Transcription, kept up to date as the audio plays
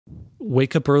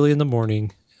wake up early in the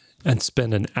morning and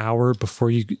spend an hour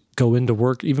before you go into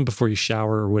work, even before you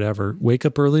shower or whatever. Wake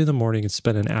up early in the morning and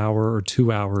spend an hour or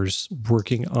 2 hours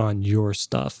working on your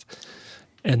stuff.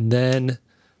 And then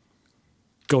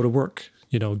go to work,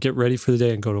 get ready for the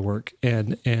day and go to work.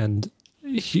 And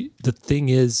the thing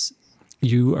is,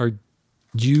 you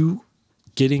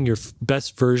getting your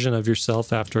best version of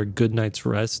yourself after a good night's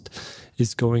rest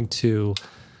is going to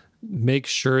make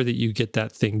sure that you get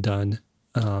that thing done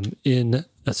in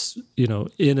a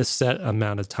set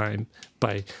amount of time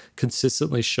by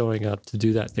consistently showing up to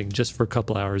do that thing just for a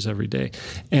couple hours every day.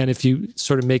 And if you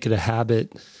sort of make it a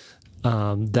habit,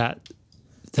 that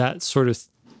sort of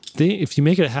thing, if you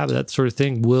make it a habit, that sort of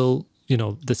thing will,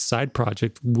 the side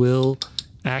project will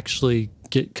actually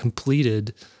get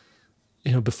completed,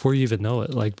 before you even know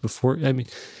it.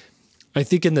 I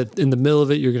think in the middle of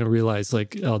it, you're going to realize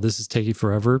oh, this is taking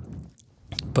forever.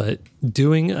 But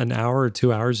doing an hour or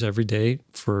 2 hours every day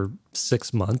for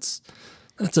 6 months,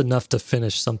 that's enough to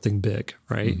finish something big,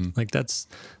 right? Mm-hmm. that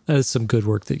is some good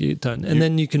work that you get done. And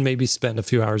then you can maybe spend a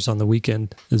few hours on the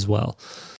weekend as well.